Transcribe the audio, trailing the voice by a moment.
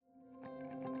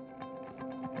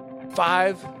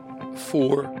5,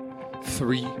 4,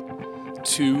 3,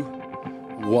 2,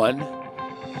 1.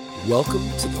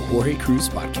 Welcome to the Jorge Cruz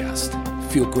Podcast.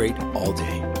 Feel great all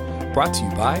day. Brought to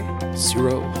you by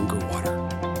Zero Hunger Water.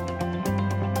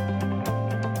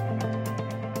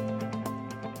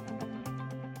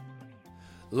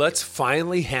 Let's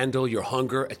finally handle your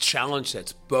hunger, a challenge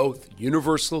that's both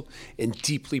universal and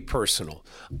deeply personal.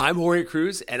 I'm Jorge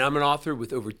Cruz, and I'm an author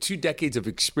with over 2 decades of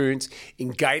experience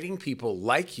in guiding people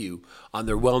like you on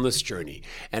their wellness journey.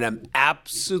 And I'm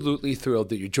absolutely thrilled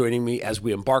that you're joining me as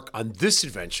we embark on this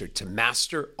adventure to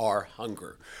master our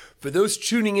hunger. For those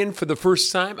tuning in for the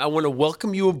first time, I want to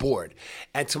welcome you aboard.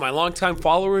 And to my longtime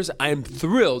followers, I am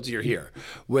thrilled you're here.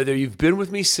 Whether you've been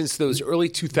with me since those early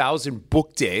 2000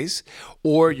 book days,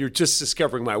 or you're just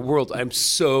discovering my world, I'm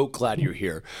so glad you're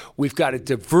here. We've got a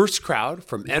diverse crowd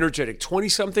from energetic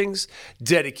 20-somethings,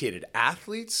 dedicated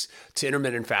athletes, to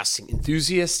intermittent fasting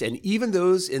enthusiasts, and even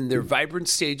those in their vibrant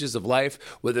stages of life,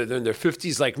 whether they're in their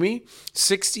 50s like me,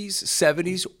 60s,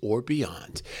 70s, or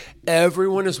beyond.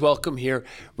 Everyone is welcome here,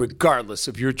 regardless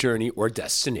of your journey or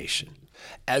destination.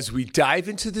 As we dive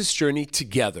into this journey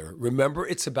together, remember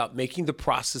it's about making the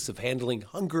process of handling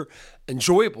hunger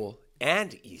enjoyable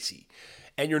and easy.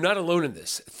 And you're not alone in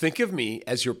this. Think of me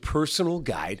as your personal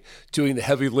guide doing the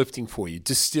heavy lifting for you,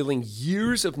 distilling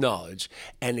years of knowledge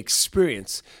and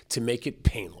experience to make it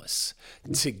painless.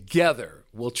 Together,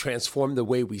 we'll transform the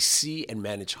way we see and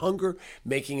manage hunger,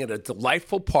 making it a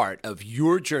delightful part of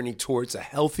your journey towards a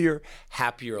healthier,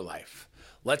 happier life.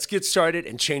 Let's get started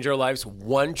and change our lives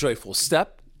one joyful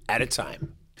step at a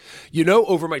time. You know,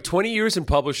 over my 20 years in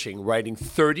publishing, writing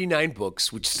 39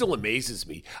 books, which still amazes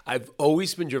me, I've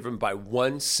always been driven by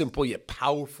one simple yet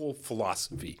powerful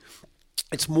philosophy.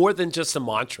 It's more than just a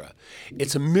mantra.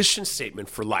 It's a mission statement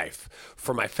for life,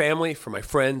 for my family, for my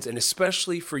friends, and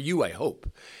especially for you, I hope.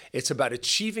 It's about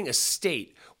achieving a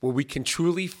state where we can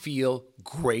truly feel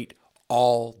great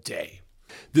all day.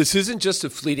 This isn't just a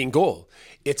fleeting goal.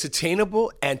 It's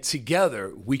attainable, and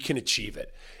together we can achieve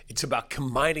it. It's about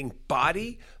combining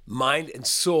body, mind, and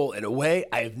soul in a way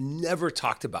I have never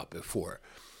talked about before.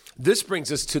 This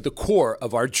brings us to the core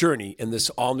of our journey in this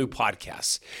all-new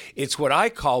podcast. It's what I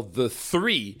call the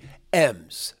 3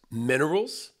 M's: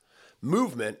 minerals,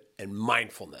 movement, and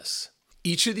mindfulness.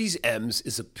 Each of these M's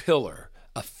is a pillar,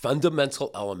 a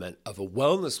fundamental element of a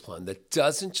wellness plan that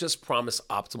doesn't just promise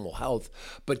optimal health,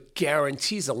 but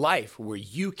guarantees a life where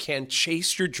you can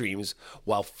chase your dreams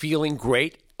while feeling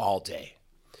great all day.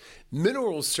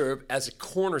 Minerals serve as a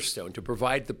cornerstone to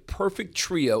provide the perfect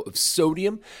trio of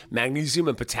sodium, magnesium,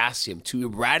 and potassium to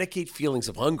eradicate feelings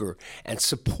of hunger and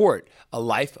support a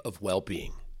life of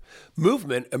well-being.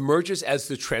 Movement emerges as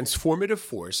the transformative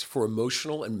force for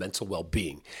emotional and mental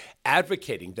well-being,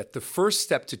 advocating that the first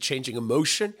step to changing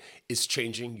emotion is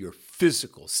changing your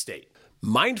physical state.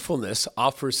 Mindfulness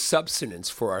offers substance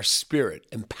for our spirit,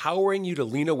 empowering you to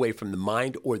lean away from the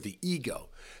mind or the ego.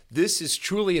 This is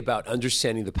truly about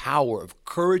understanding the power of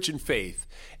courage and faith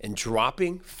and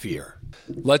dropping fear.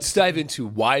 Let's dive into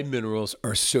why minerals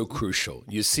are so crucial.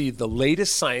 You see, the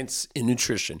latest science in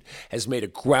nutrition has made a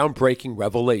groundbreaking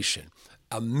revelation.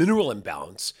 A mineral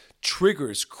imbalance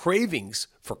triggers cravings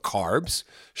for carbs,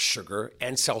 sugar,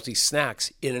 and salty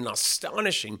snacks in an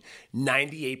astonishing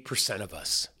 98% of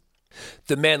us.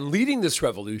 The man leading this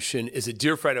revolution is a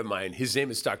dear friend of mine. His name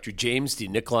is Dr. James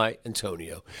DiNicolai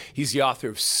Antonio. He's the author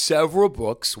of several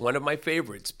books, one of my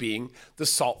favorites being The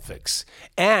Salt Fix,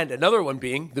 and another one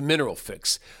being The Mineral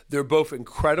Fix. They're both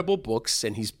incredible books,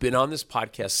 and he's been on this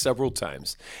podcast several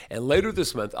times. And later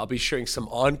this month, I'll be sharing some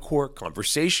encore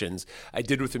conversations I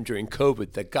did with him during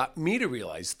COVID that got me to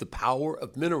realize the power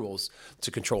of minerals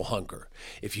to control hunger.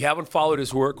 If you haven't followed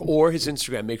his work or his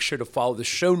Instagram, make sure to follow the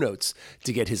show notes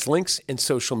to get his links and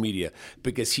social media,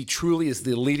 because he truly is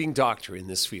the leading doctor in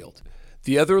this field.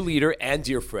 The other leader and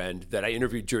dear friend that I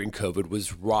interviewed during COVID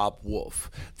was Robb Wolf,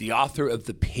 the author of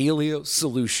The Paleo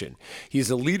Solution.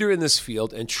 He's a leader in this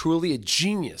field and truly a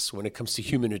genius when it comes to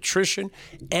human nutrition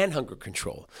and hunger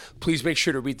control. Please make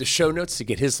sure to read the show notes to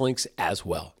get his links as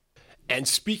well. And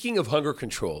speaking of hunger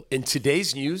control, in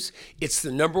today's news, it's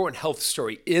the number one health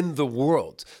story in the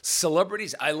world.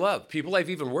 Celebrities I love, people I've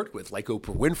even worked with, like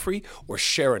Oprah Winfrey or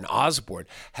Sharon Osbourne,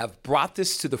 have brought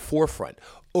this to the forefront,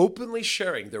 openly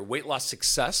sharing their weight loss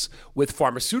success with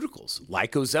pharmaceuticals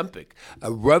like Ozempic,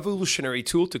 a revolutionary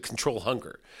tool to control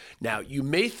hunger. Now, you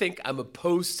may think I'm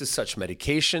opposed to such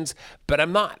medications, but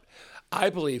I'm not. I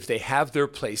believe they have their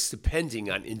place depending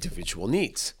on individual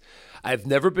needs. I've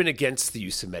never been against the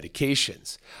use of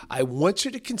medications. I want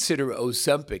you to consider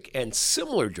Ozempic and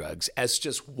similar drugs as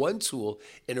just one tool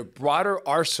in a broader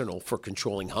arsenal for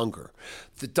controlling hunger.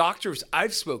 The doctors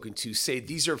I've spoken to say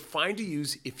these are fine to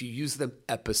use if you use them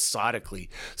episodically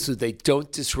so they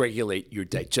don't dysregulate your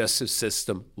digestive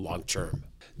system long term.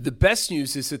 The best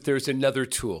news is that there's another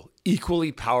tool,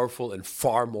 equally powerful and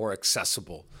far more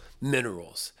accessible: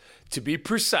 minerals. To be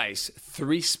precise,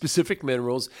 3 specific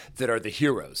minerals that are the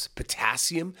heroes: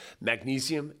 potassium,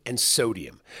 magnesium, and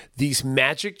sodium. These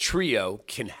magic trio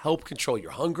can help control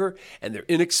your hunger, and they're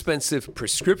inexpensive,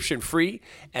 prescription-free,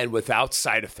 and without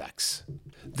side effects.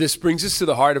 This brings us to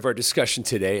the heart of our discussion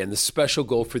today and the special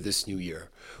goal for this new year.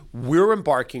 We're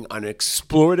embarking on an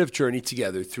explorative journey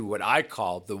together through what I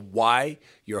call the Why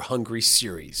You're Hungry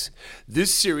series.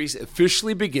 This series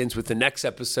officially begins with the next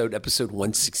episode, episode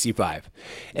 165,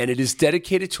 and it is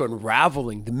dedicated to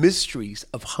unraveling the mysteries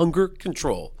of hunger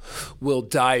control. We'll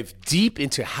dive deep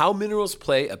into how minerals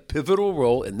play a pivotal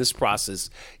role in this process,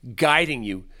 guiding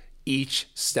you each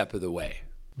step of the way.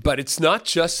 But it's not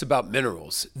just about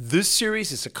minerals. This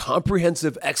series is a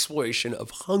comprehensive exploration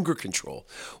of hunger control.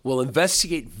 We'll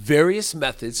investigate various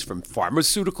methods from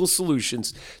pharmaceutical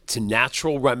solutions to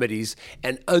natural remedies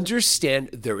and understand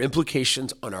their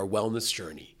implications on our wellness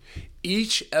journey.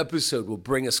 Each episode will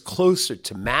bring us closer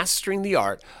to mastering the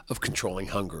art of controlling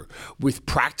hunger with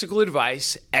practical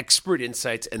advice, expert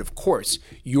insights, and of course,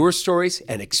 your stories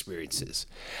and experiences.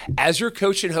 As your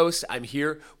coach and host, I'm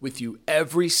here with you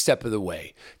every step of the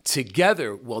way.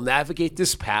 Together, we'll navigate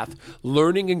this path,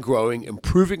 learning and growing,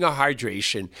 improving our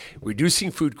hydration,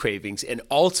 reducing food cravings, and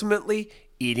ultimately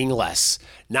eating less,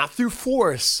 not through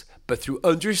force, but through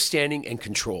understanding and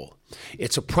control.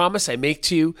 It's a promise I make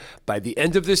to you. By the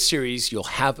end of this series, you'll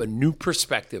have a new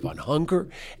perspective on hunger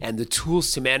and the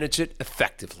tools to manage it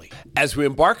effectively. As we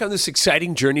embark on this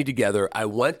exciting journey together, I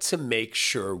want to make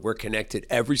sure we're connected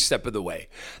every step of the way.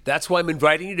 That's why I'm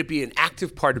inviting you to be an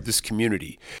active part of this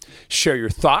community. Share your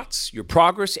thoughts, your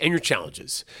progress, and your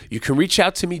challenges. You can reach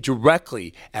out to me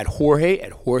directly at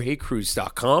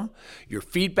jorge@jorgecruz.com. Your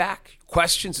feedback,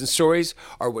 questions, and stories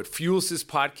are what fuels this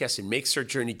podcast and makes our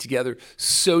journey together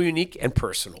so unique and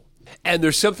personal. And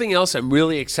there's something else I'm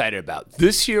really excited about.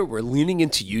 This year, we're leaning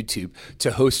into YouTube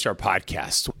to host our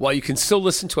podcast. While you can still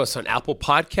listen to us on Apple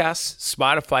Podcasts,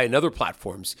 Spotify, and other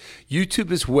platforms,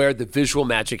 YouTube is where the visual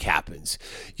magic happens.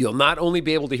 You'll not only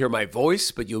be able to hear my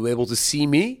voice, but you'll be able to see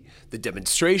me, the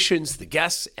demonstrations, the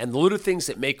guests, and the little things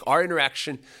that make our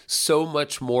interaction so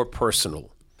much more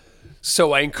personal.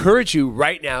 So I encourage you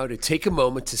right now to take a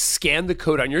moment to scan the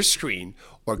code on your screen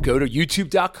or go to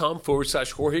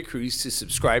youtube.com/Jorge Cruz to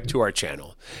subscribe to our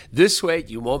channel. This way,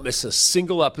 you won't miss a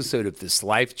single episode of this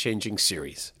life-changing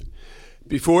series.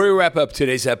 Before we wrap up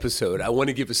today's episode, I want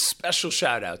to give a special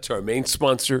shout out to our main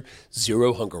sponsor,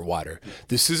 Zero Hunger Water.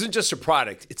 This isn't just a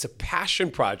product, it's a passion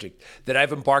project that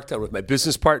I've embarked on with my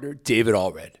business partner, David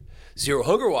Allred. Zero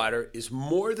Hunger Water is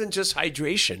more than just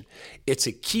hydration. It's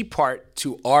a key part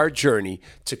to our journey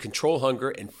to control hunger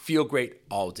and feel great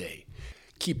all day.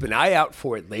 Keep an eye out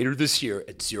for it later this year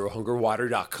at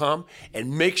zerohungerwater.com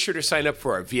and make sure to sign up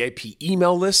for our VIP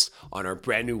email list on our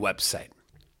brand new website.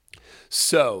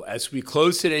 So, as we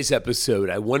close today's episode,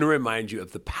 I want to remind you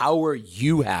of the power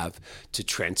you have to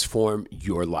transform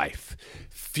your life.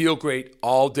 Feel great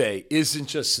all day isn't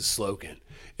just a slogan.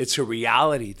 It's a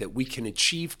reality that we can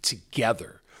achieve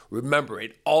together. Remember,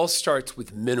 it all starts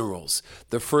with minerals,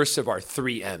 the first of our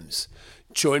 3 M's.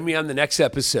 Join me on the next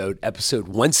episode, episode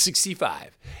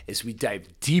 165, as we dive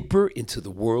deeper into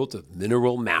the world of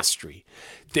mineral mastery.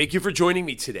 Thank you for joining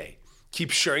me today.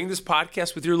 Keep sharing this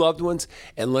podcast with your loved ones,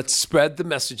 and let's spread the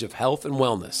message of health and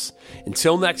wellness.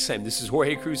 Until next time, this is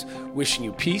Jorge Cruz wishing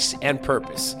you peace and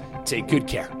purpose. Take good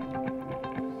care.